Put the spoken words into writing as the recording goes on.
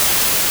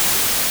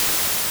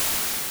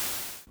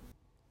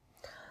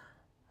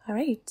All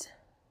right.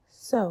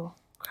 So,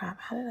 crap,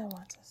 how did I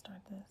want to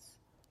start this?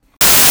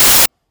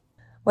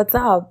 What's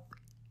up?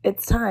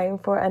 It's time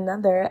for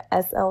another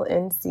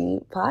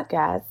SLNC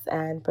podcast.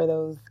 And for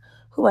those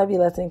who might be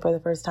listening for the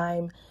first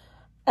time,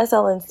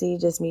 SLNC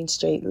just means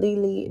straight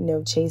Lily,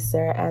 no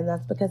chaser. And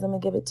that's because I'm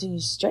going to give it to you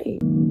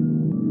straight.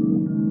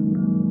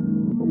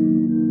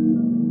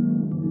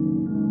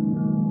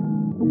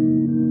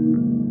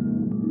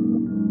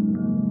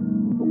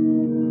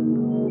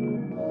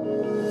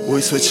 We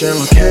switching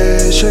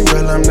location,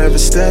 girl, I'm never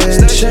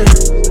stationed.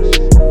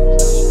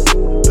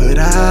 But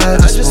I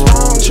just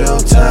want your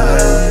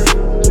time.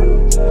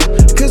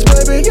 Cause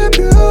baby, you're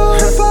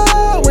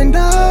beautiful, and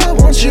I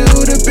want you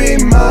to be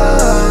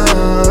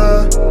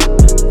mine.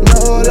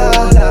 No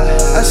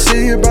lie, I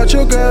see you brought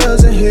your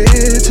girls in here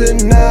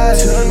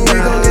tonight. We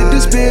gon' get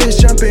this bitch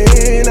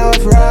jumping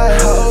off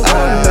right all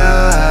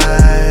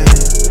night.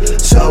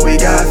 So we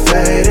got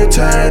faded,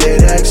 turned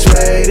it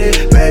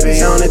X-rated.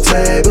 Baby on the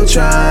table,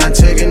 trying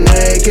to get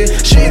naked.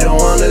 She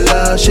don't wanna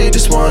love, she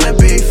just wanna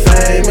be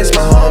famous.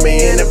 My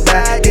homie in the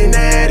back and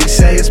that he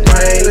say it's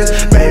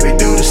brainless. Baby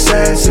do the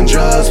sex and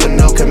drugs with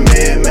no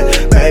commitment.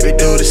 Baby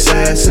do the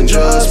sex and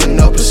drugs with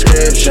no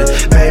prescription.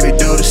 Baby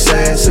do the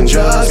sex and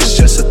drugs, it's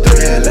just a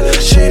thriller.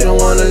 She don't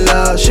wanna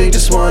love, she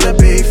just wanna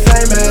be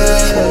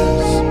famous.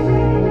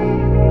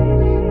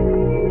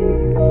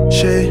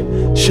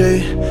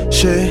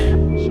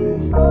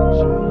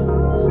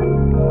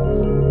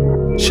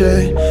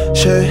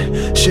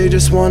 She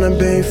just wanna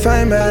be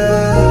famous.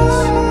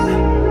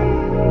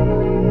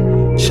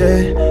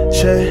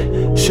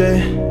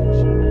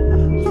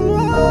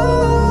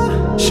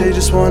 She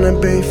just wanna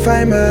be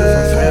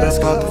famous. Fed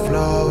up off the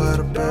floor,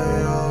 it'll be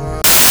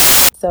alright.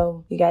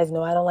 So you guys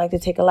know I don't like to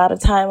take a lot of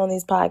time on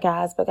these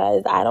podcasts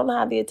because I don't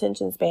have the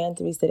attention span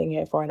to be sitting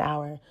here for an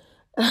hour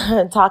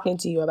talking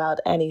to you about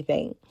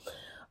anything.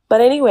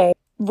 But anyway,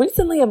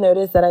 recently I've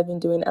noticed that I've been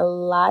doing a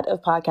lot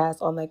of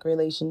podcasts on like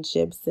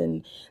relationships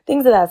and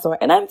things of that sort.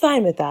 And I'm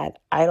fine with that.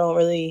 I don't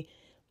really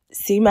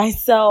see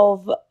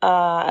myself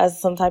as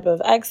some type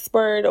of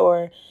expert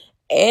or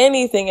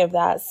anything of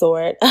that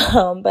sort.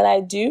 But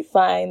I do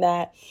find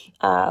that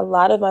a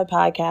lot of my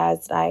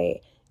podcasts,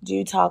 I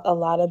do talk a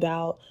lot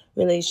about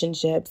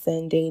relationships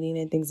and dating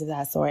and things of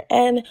that sort.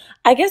 And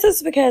I guess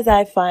it's because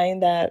I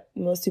find that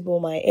most people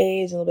my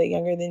age, a little bit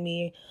younger than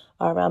me,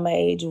 are around my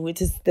age,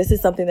 this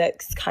is something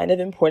that's kind of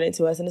important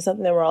to us and it's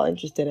something that we're all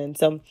interested in.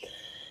 So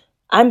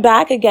I'm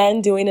back again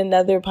doing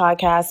another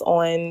podcast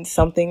on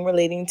something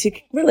relating to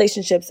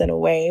relationships in a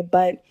way,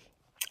 but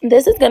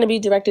this is going to be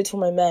directed to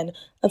my men.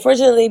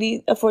 Unfortunately,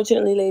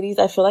 ladies,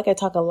 I feel like I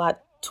talk a lot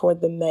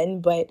toward the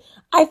men, but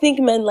I think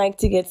men like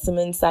to get some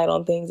insight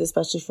on things,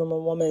 especially from a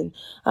woman.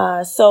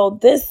 So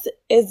this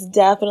is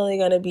definitely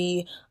going to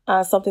be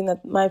something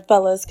that my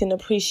fellas can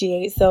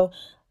appreciate. So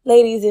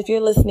ladies, if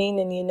you're listening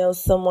and you know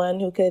someone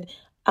who could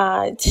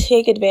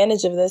take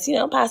advantage of this,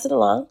 pass it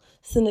along,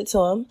 send it to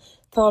them,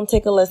 tell them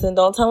take a listen.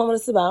 Don't tell them what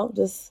it's about.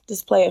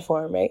 Just play it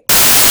for them, right?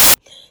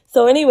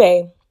 So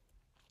anyway,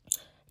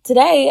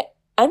 today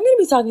I'm going to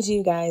be talking to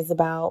you guys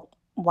about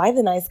why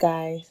the nice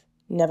guy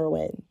never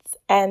wins.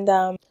 And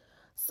and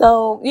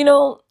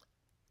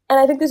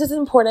I think this is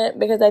important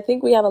because I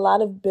think we have a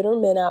lot of bitter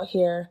men out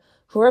here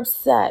who are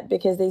upset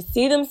because they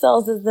see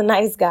themselves as the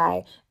nice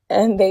guy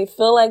and they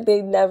feel like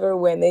they never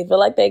win. They feel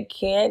like they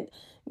can't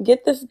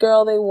get this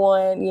girl they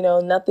want.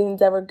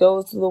 Nothing's ever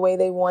goes the way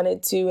they want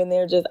it to, and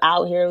they're just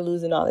out here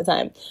losing all the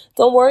time.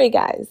 Don't worry,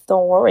 guys.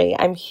 Don't worry.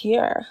 I'm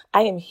here.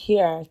 I am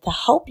here to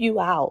help you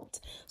out.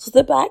 So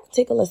sit back,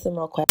 take a listen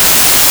real quick.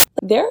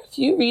 There are a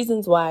few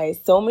reasons why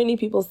so many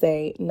people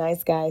say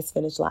nice guys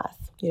finish last.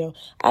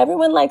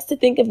 Everyone likes to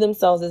think of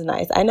themselves as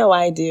nice. I know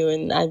I do,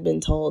 and I've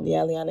been told,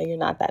 yeah, Liana, you're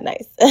not that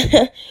nice.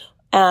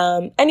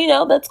 And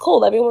that's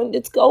cool.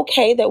 It's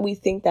okay that we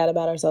think that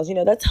about ourselves.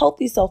 That's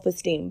healthy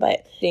self-esteem.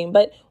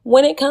 But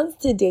when it comes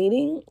to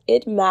dating,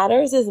 it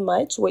matters as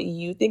much what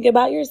you think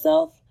about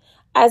yourself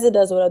as it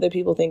does what other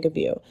people think of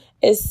you,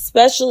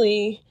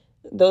 especially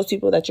those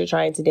people that you're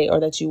trying to date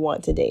or that you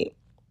want to date.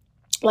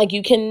 Like,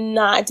 you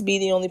cannot be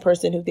the only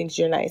person who thinks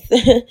you're nice.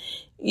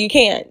 You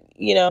can't,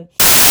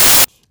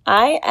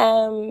 I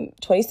am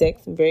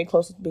 26. I'm very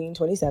close to being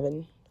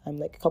 27. I'm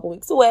like a couple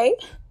weeks away.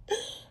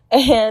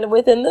 And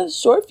within the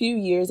short few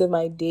years of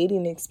my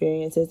dating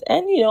experiences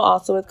and,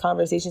 also with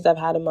conversations I've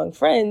had among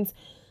friends,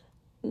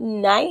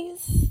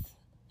 nice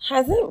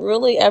hasn't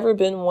really ever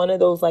been one of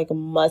those like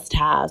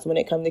must-haves when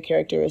it comes to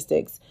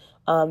characteristics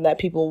that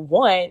people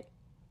want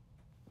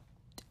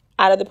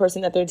out of the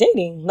person that they're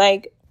dating.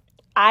 Like,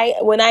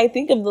 when I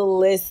think of the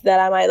list that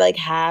I might like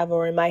have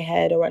or in my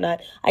head or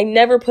whatnot, I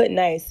never put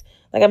nice.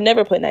 Like, I've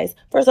never put nice.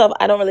 First off,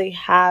 I don't really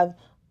have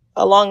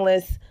a long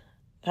list.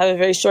 I have a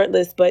very short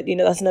list, but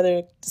that's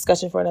another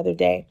discussion for another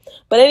day.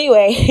 But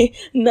anyway,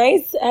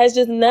 nice has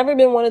just never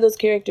been one of those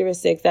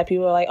characteristics that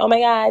people are like, oh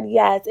my God,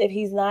 yes, if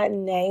he's not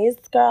nice,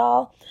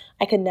 girl,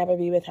 I could never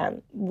be with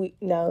him.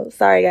 No,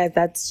 sorry guys,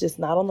 that's just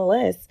not on the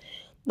list.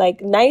 Like,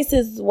 nice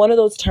is one of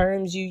those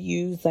terms you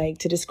use like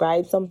to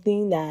describe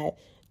something that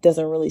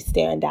doesn't really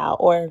stand out,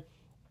 or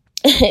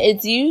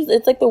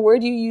It's like the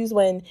word you use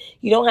when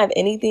you don't have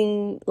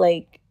anything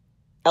like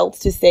else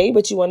to say,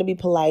 but you want to be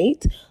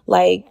polite.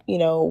 Like,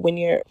 when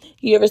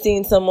you ever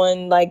seen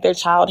someone like their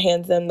child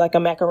hands them like a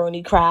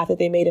macaroni craft that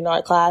they made in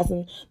art class,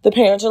 and the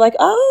parents are like,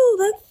 oh,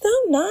 that's so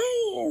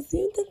nice.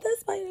 You did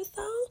this by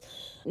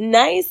yourself.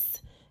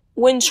 Nice,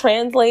 when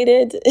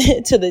translated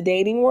to the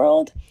dating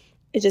world,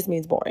 it just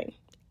means boring.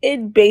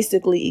 It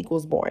basically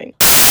equals boring.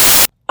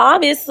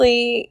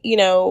 Obviously,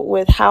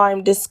 with how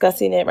I'm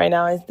discussing it right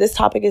now, this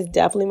topic is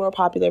definitely more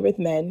popular with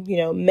men.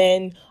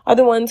 Men are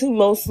the ones who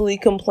mostly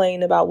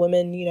complain about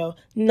women,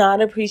 not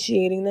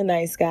appreciating the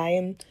nice guy.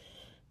 And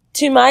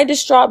to my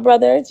distraught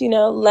brothers,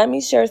 let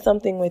me share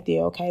something with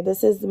you, okay?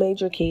 This is the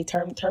major key.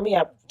 Turn me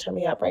up. Turn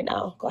me up right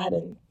now. Go ahead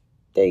and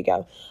there you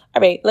go.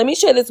 All right, let me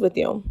share this with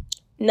you.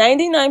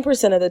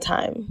 99% of the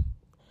time,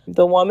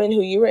 the woman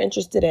who you were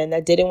interested in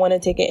that didn't want to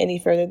take it any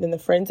further than the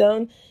friend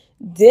zone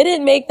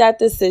didn't make that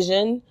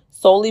decision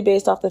solely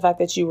based off the fact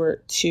that you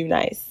were too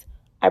nice.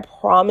 I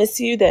promise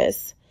you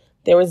this.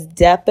 There was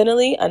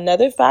definitely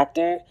another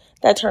factor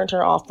that turned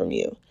her off from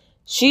you.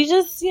 She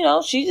just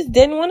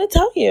didn't want to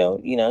tell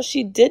you.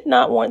 She did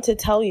not want to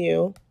tell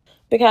you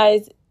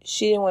because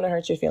she didn't want to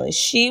hurt your feelings.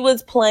 She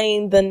was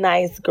playing the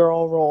nice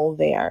girl role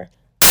there.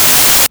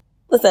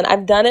 Listen,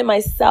 I've done it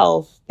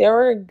myself. There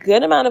were a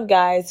good amount of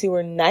guys who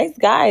were nice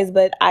guys,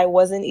 but I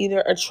wasn't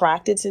either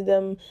attracted to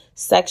them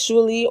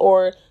sexually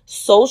or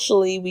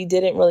socially. We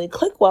didn't really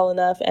click well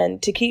enough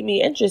and to keep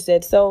me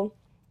interested. So,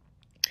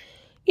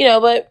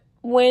 but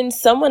when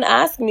someone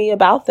asked me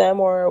about them,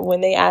 or when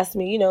they asked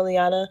me,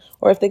 Liana,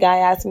 or if the guy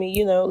asked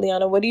me,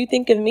 Liana, what do you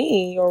think of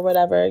me or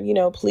whatever,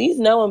 please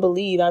know and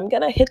believe I'm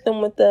going to hit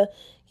them with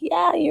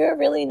yeah, you're a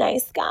really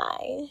nice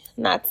guy.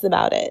 And that's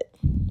about it.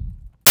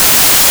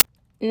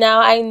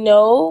 Now, I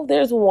know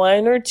there's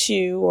 1 or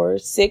 2 or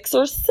 6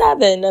 or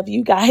 7 of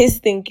you guys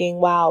thinking,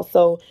 wow,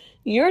 so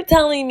you're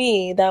telling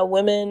me that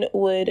women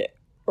would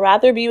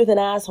rather be with an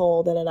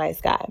asshole than a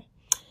nice guy.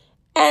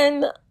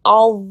 And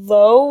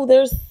although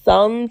there's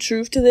some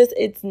truth to this,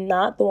 it's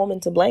not the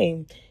woman to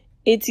blame.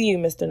 It's you,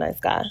 Mr.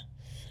 Nice Guy.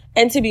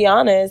 And to be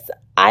honest,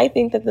 I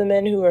think that the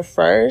men who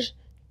refer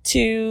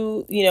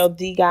to,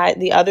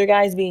 the other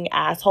guys being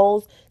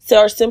assholes,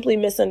 are simply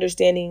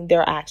misunderstanding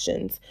their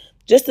actions.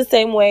 Just the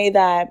same way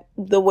that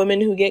the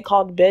women who get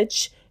called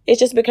bitch, it's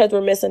just because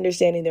we're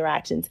misunderstanding their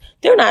actions.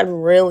 They're not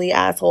really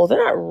assholes.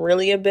 They're not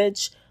really a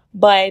bitch.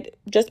 But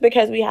just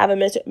because we have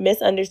a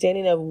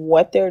misunderstanding of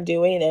what they're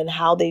doing and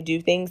how they do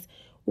things,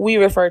 we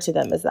refer to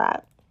them as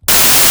that.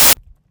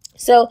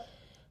 So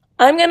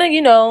I'm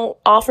going to,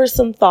 offer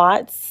some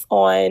thoughts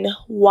on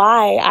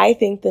why I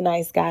think the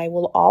nice guy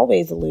will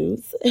always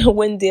lose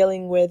when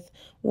dealing with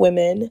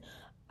women.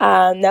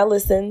 Now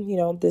listen,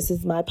 this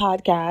is my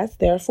podcast.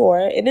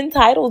 Therefore, it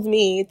entitles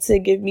me to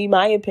give me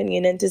my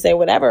opinion and to say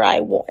whatever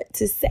I want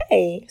to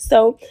say.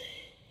 So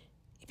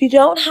if you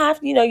don't have,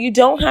 you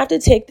don't have to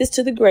take this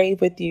to the grave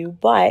with you,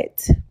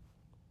 but,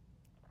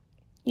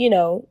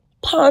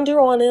 ponder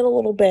on it a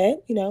little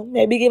bit,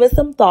 maybe give it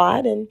some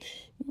thought and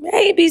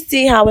maybe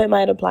see how it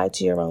might apply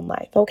to your own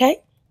life.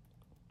 Okay.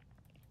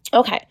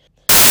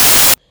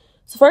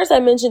 So first, I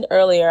mentioned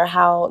earlier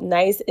how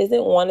nice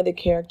isn't one of the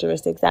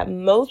characteristics that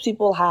most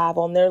people have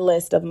on their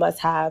list of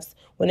must-haves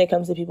when it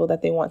comes to people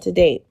that they want to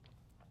date.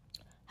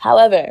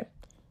 However,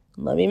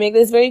 let me make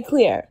this very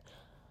clear.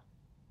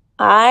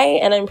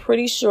 I'm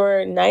pretty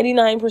sure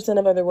 99%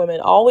 of other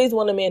women always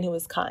want a man who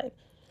is kind.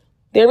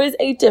 There is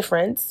a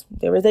difference.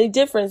 There is a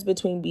difference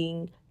between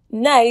being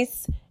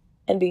nice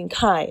and being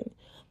kind.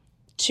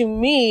 To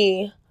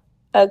me,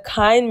 a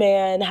kind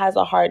man has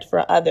a heart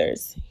for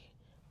others,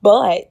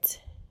 but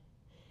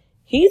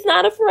he's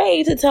not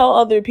afraid to tell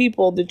other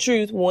people the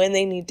truth when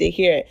they need to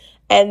hear it.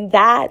 And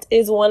that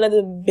is one of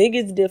the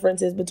biggest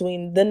differences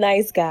between the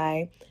nice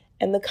guy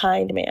and the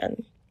kind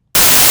man.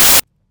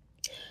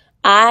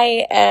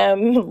 I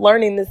am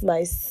learning this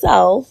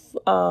myself.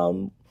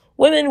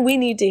 Women, we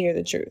need to hear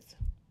the truth.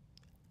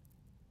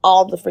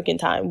 All the freaking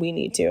time. We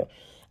need to.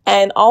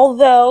 And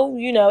although,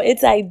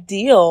 it's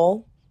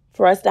ideal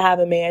for us to have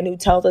a man who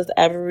tells us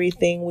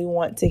everything we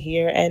want to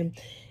hear, and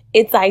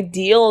it's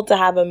ideal to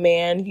have a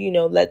man who,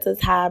 lets us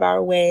have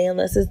our way and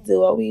lets us do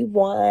what we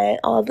want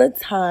all the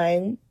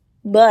time,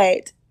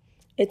 but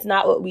it's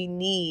not what we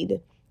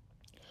need.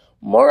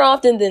 More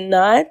often than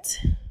not,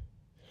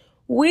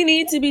 we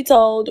need to be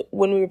told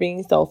when we're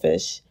being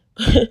selfish.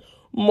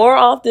 More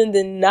often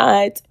than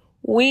not,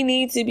 we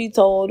need to be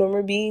told when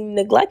we're being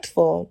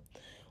neglectful.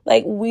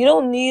 Like, we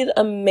don't need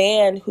a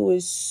man who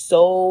is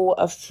so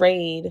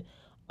afraid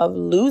of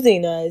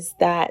losing us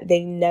that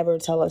they never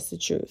tell us the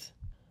truth.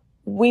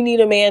 We need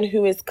a man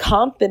who is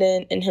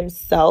confident in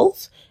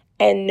himself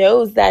and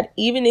knows that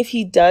even if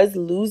he does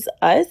lose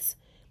us,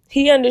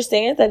 he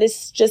understands that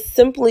it's just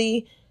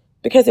simply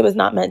because it was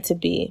not meant to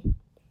be.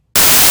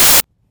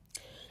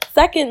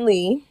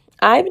 Secondly,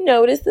 I've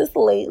noticed this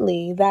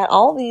lately that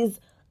all these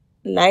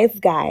nice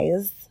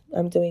guys,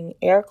 I'm doing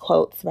air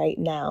quotes right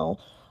now,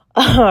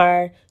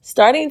 are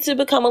starting to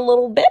become a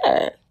little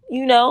bitter.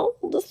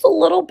 just a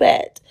little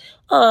bit.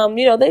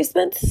 They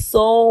spent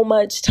so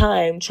much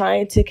time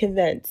trying to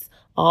convince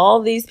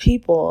all these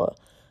people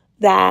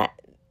that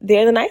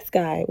they're the nice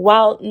guy,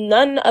 while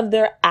none of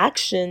their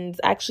actions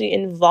actually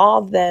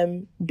involve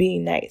them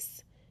being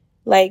nice.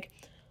 Like,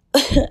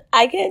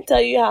 I can't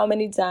tell you how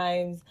many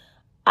times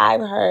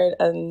I've heard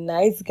a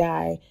nice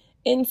guy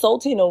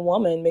insulting a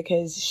woman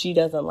because she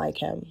doesn't like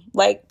him.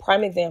 Like,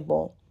 prime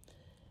example,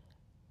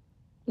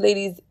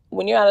 ladies,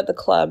 when you're out at the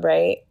club,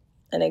 right?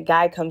 And a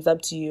guy comes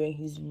up to you and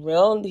he's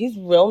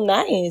real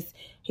nice.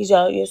 He's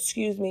like,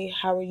 excuse me,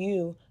 how are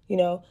you?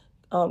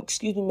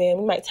 Excuse me, man,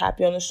 we might tap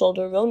you on the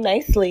shoulder real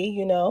nicely,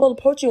 He'll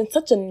approach you in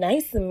such a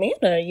nice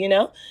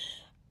manner.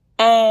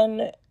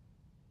 And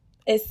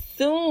as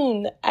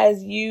soon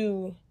as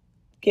you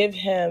give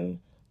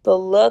him the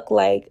look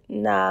like,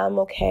 nah, I'm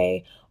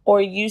okay,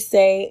 or you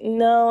say,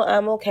 no,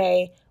 I'm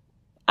okay,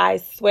 I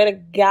swear to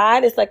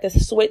God, it's like a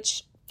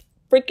switch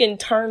freaking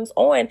turns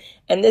on,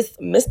 and this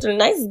Mr.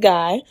 Nice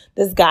Guy,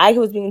 this guy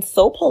who was being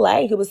so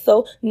polite, who was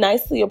so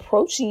nicely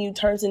approaching you,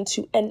 turns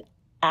into an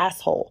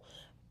asshole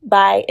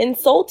by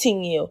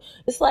insulting you.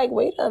 It's like,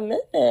 wait a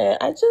minute,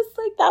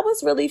 that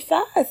was really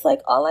fast.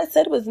 Like, all I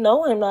said was,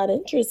 no, I'm not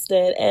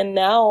interested. And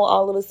now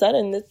all of a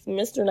sudden this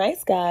Mr.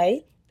 Nice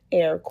Guy,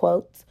 air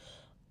quotes,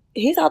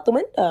 he's out the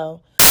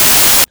window.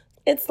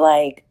 It's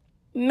like,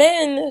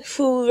 men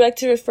who like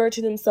to refer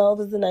to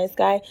themselves as the nice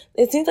guy,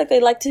 it seems like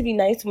they like to be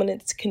nice when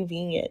it's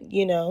convenient.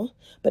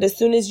 But as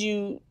soon as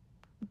you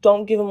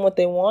don't give them what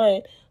they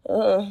want,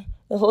 it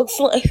looks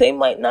like they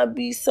might not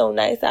be so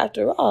nice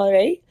after all,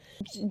 right?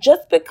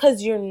 Just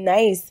because you're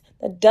nice,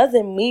 that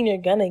doesn't mean you're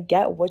gonna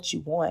get what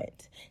you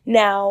want.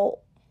 Now,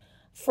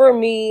 for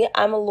me,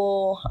 I'm a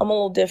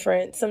little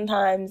different.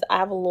 Sometimes I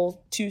have a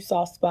little too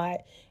soft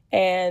spot.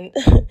 And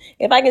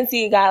if I can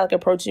see a guy like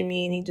approaching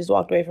me and he just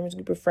walked away from his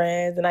group of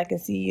friends, and I can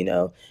see,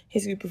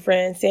 his group of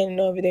friends standing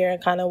over there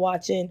and kind of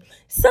watching,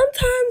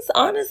 sometimes,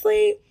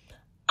 honestly,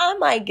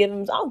 I'll give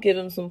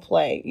him some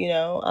play,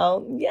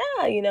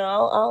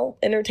 I'll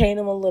entertain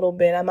him a little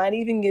bit. I might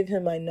even give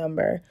him my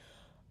number.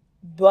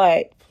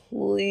 But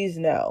please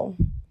know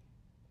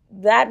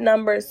that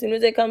number, as soon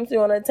as it comes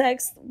through on a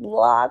text,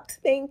 blocked.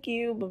 Thank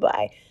you.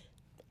 Bye-bye.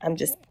 I'm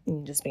just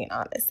being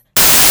honest.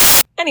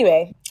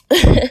 Anyway,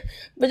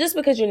 but just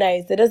because you're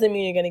nice, that doesn't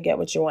mean you're going to get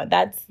what you want.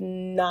 That's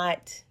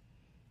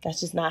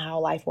just not how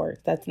life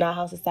works. That's not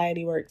how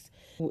society works,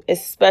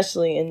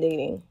 especially in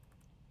dating.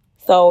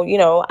 So,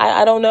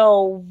 I don't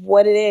know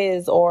what it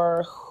is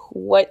or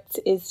what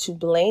is to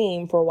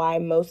blame for why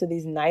most of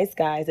these nice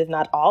guys, if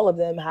not all of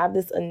them, have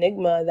this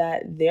enigma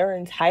that they're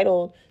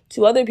entitled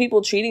to other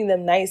people treating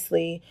them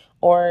nicely,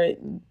 or,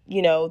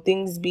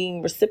 things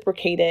being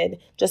reciprocated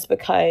just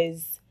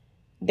because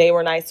they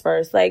were nice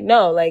first. Like,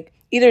 no, like,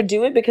 either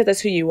do it because that's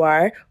who you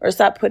are, or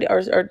stop putting,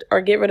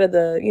 or get rid of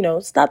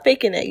the, stop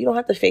faking it. You don't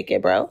have to fake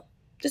it, bro.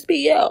 Just be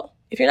you.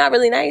 If you're not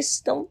really nice,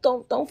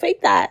 don't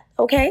fake that.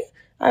 Okay?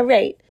 All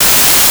right.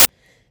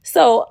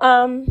 So,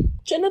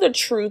 another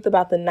truth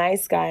about the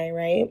nice guy,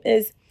 right,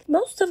 is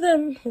most of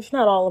them, if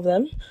not all of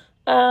them,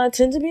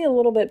 tend to be a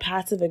little bit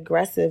passive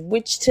aggressive,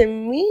 which to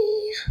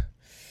me,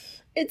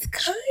 it's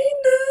kind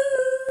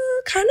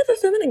of a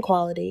feminine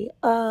quality.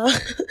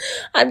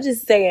 I'm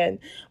just saying.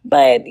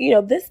 But,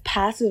 this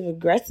passive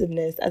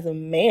aggressiveness as a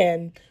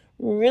man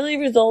really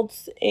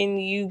results in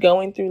you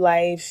going through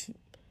life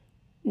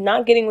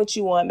not getting what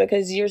you want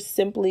because you're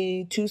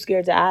simply too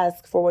scared to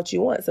ask for what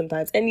you want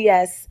sometimes. And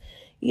yes,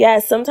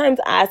 sometimes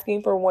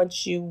asking for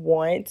what you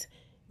want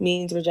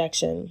means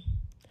rejection.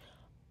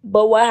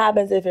 But what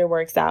happens if it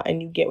works out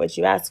and you get what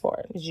you ask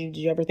for? Did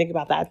you ever think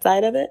about that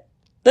side of it?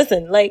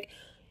 Listen, like,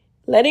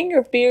 letting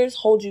your fears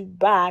hold you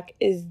back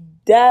is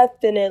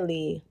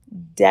definitely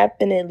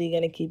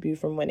going to keep you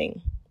from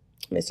winning,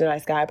 Mr.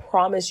 Nice Guy. I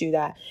promise you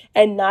that.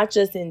 And not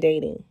just in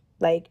dating.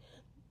 Like,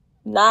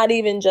 not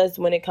even just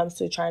when it comes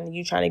to trying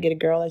to get a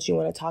girl that you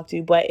want to talk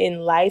to, but in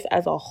life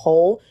as a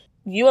whole,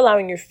 you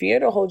allowing your fear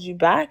to hold you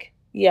back.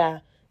 Yeah,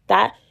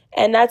 that's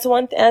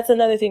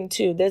another thing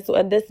too. This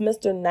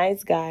Mr.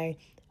 Nice Guy,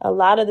 a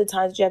lot of the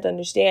times you have to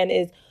understand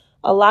is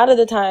a lot of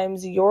the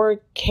times your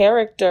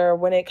character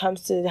when it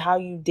comes to how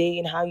you date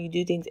and how you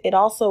do things, it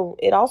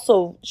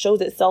also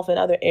shows itself in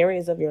other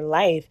areas of your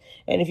life.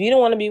 And if you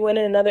don't want to be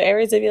winning in other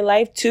areas of your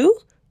life too,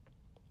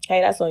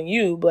 hey, that's on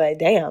you, but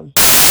damn.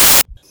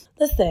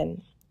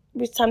 Listen,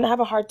 it's time to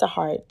have a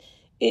heart-to-heart.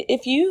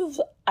 If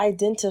you've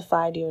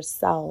identified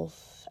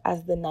yourself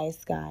as the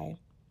nice guy,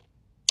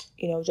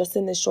 just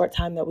in this short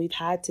time that we've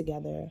had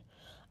together,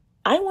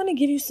 I want to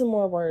give you some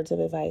more words of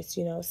advice,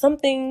 some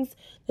things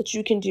that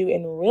you can do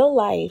in real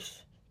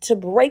life to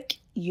break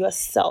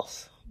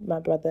yourself, my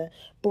brother.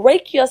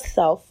 Break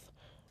yourself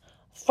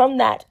from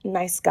that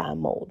nice guy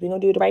mold. We're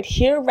going to do it right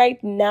here,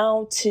 right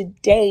now,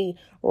 today,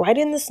 right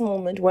in this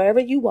moment, wherever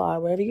you are,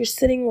 wherever you're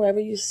sitting, wherever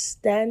you're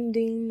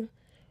standing.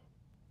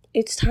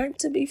 It's time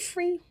to be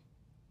free.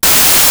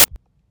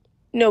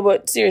 No,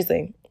 but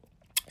seriously.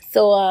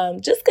 So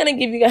just going to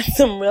give you guys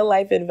some real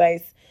life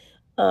advice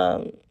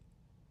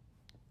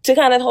to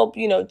kind of help,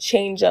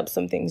 change up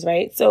some things,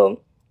 right?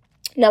 So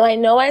now I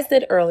know I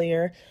said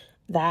earlier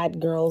that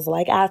girls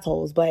like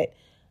assholes, but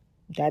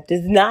that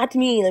does not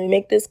mean, let me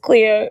make this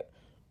clear,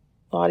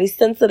 all these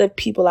sensitive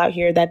people out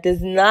here, that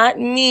does not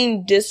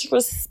mean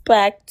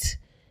disrespect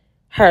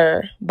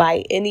her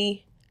by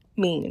any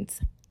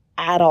means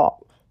at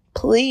all.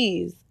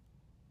 Please,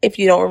 if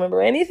you don't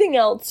remember anything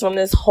else from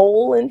this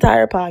whole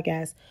entire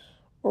podcast,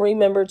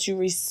 remember to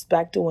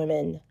respect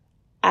women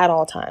at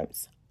all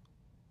times.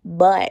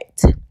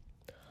 But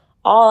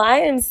all I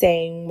am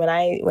saying when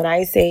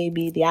I say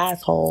be the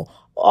asshole,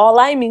 all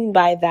I mean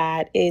by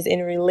that is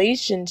in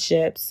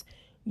relationships,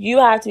 you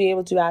have to be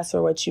able to ask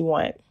for what you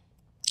want.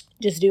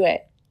 Just do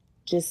it.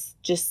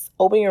 Just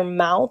open your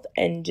mouth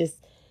and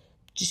just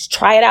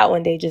try it out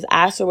one day. Just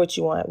ask her what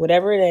you want,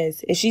 whatever it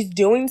is. If she's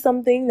doing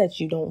something that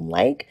you don't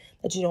like,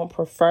 that you don't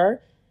prefer,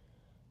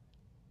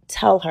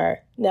 tell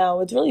her. Now,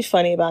 what's really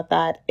funny about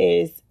that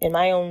is in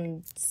my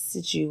own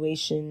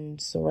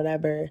situations or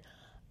whatever,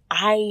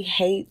 I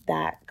hate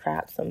that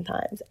crap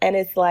sometimes. And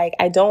it's like,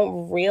 I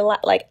don't realize,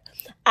 like,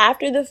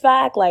 after the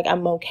fact, like,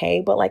 I'm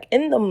okay. But, like,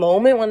 in the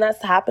moment when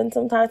that's happened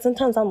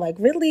sometimes I'm like,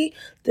 really?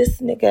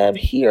 This nigga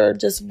here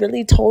just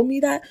really told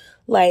me that?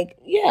 Like,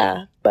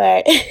 yeah.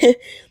 But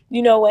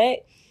you know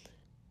what?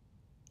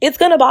 It's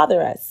going to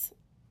bother us.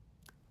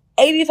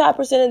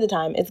 85% of the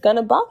time, it's going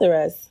to bother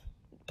us.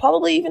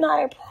 Probably even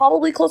higher,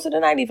 probably closer to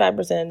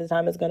 95% of the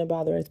time, it's going to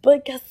bother us.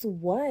 But guess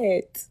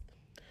what?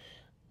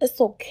 It's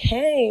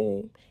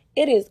okay.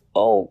 It is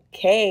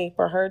okay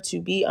for her to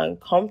be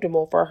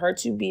uncomfortable, for her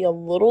to be a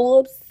little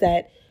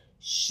upset.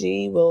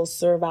 She will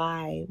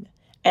survive.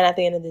 And at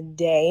the end of the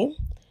day,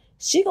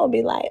 she gonna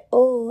be like,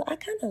 oh, I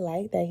kind of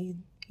like that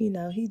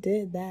he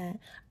did that.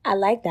 I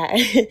like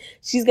that.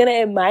 She's gonna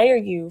admire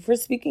you for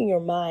speaking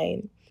your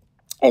mind.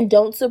 And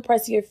don't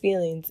suppress your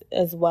feelings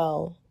as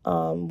well.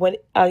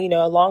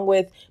 Along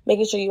with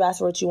making sure you ask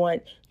for what you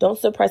want, don't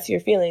suppress your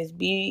feelings.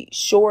 Be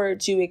sure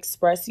to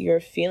express your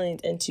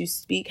feelings and to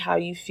speak how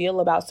you feel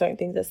about certain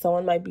things that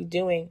someone might be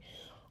doing,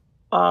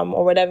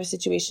 or whatever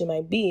situation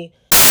might be.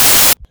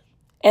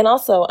 And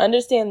also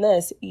understand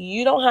this: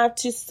 you don't have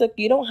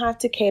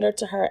to cater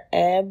to her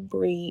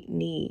every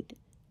need.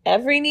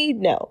 Every need,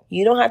 no.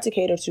 You don't have to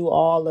cater to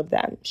all of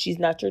them. She's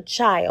not your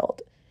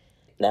child.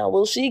 Now,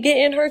 will she get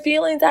in her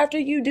feelings after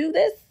you do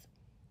this?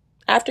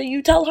 After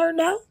you tell her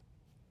no?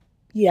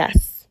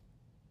 Yes.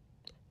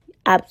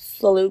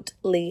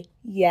 Absolutely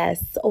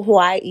yes.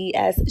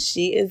 YES,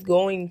 she is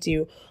going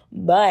to.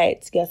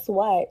 But guess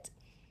what?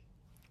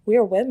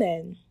 We're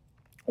women.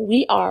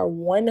 We are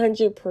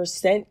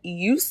 100%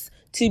 used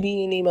to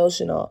being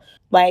emotional.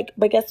 But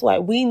guess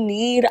what? We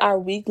need our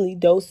weekly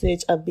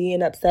dosage of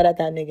being upset at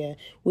that nigga.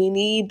 We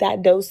need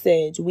that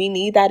dosage. We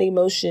need that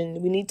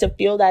emotion. We need to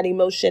feel that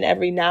emotion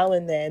every now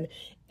and then.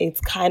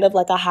 It's kind of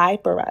like a high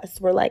for us.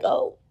 We're like,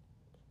 oh,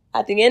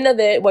 at the end of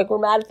it, like, we're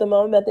mad at the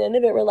moment. At the end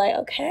of it, we're like,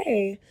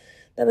 okay,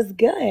 that was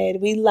good.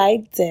 We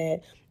liked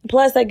it.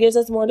 Plus, that gives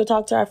us more to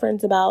talk to our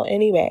friends about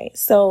anyway.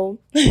 So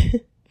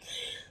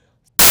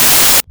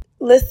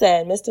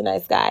listen, Mr.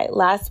 Nice Guy,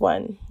 last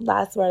word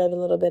of a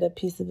little bit of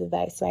piece of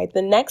advice, right?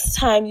 The next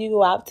time you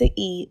go out to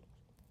eat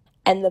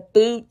and the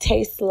food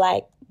tastes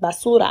like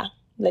basura,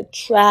 like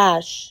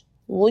trash,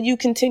 will you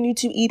continue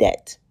to eat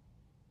it?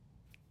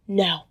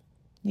 No.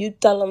 You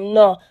tell them,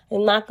 no,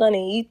 I'm not going to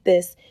eat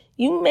this.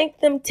 You make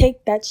them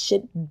take that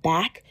shit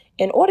back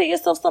and order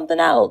yourself something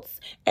else.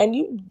 And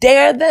you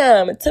dare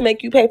them to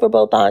make you pay for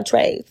both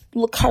entrees.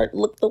 Look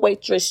the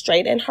waitress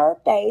straight in her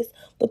face.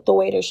 Look the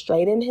waiter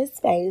straight in his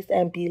face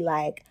and be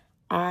like,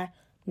 I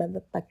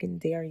motherfucking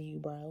dare you,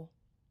 bro.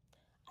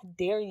 I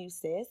dare you,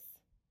 sis.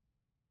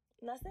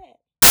 And that's it.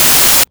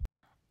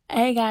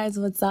 Hey guys,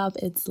 what's up?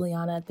 It's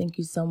Liana. Thank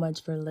you so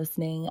much for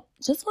listening.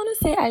 Just want to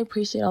say I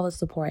appreciate all the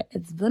support.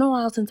 It's been a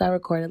while since I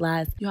recorded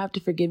last. You have to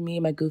forgive me.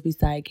 My goofy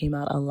side came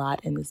out a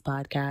lot in this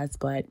podcast,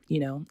 but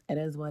it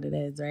is what it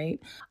is, right?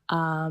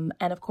 And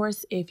of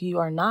course, if you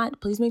are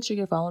not, please make sure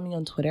you're following me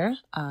on Twitter.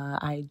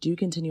 I do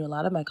continue a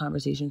lot of my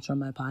conversations from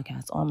my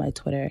podcast on my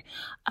Twitter.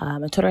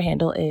 My Twitter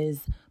handle is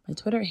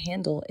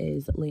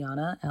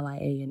Liana,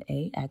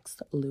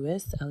 LIANAX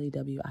Lewis,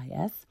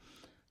 LEWIS.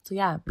 So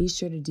yeah, be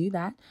sure to do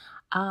that.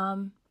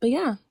 But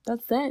yeah,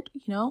 that's it.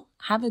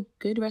 Have a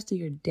good rest of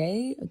your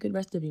day, a good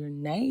rest of your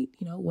night.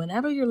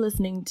 Whenever you're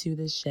listening to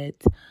this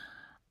shit,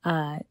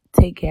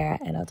 take care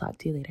and I'll talk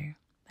to you later.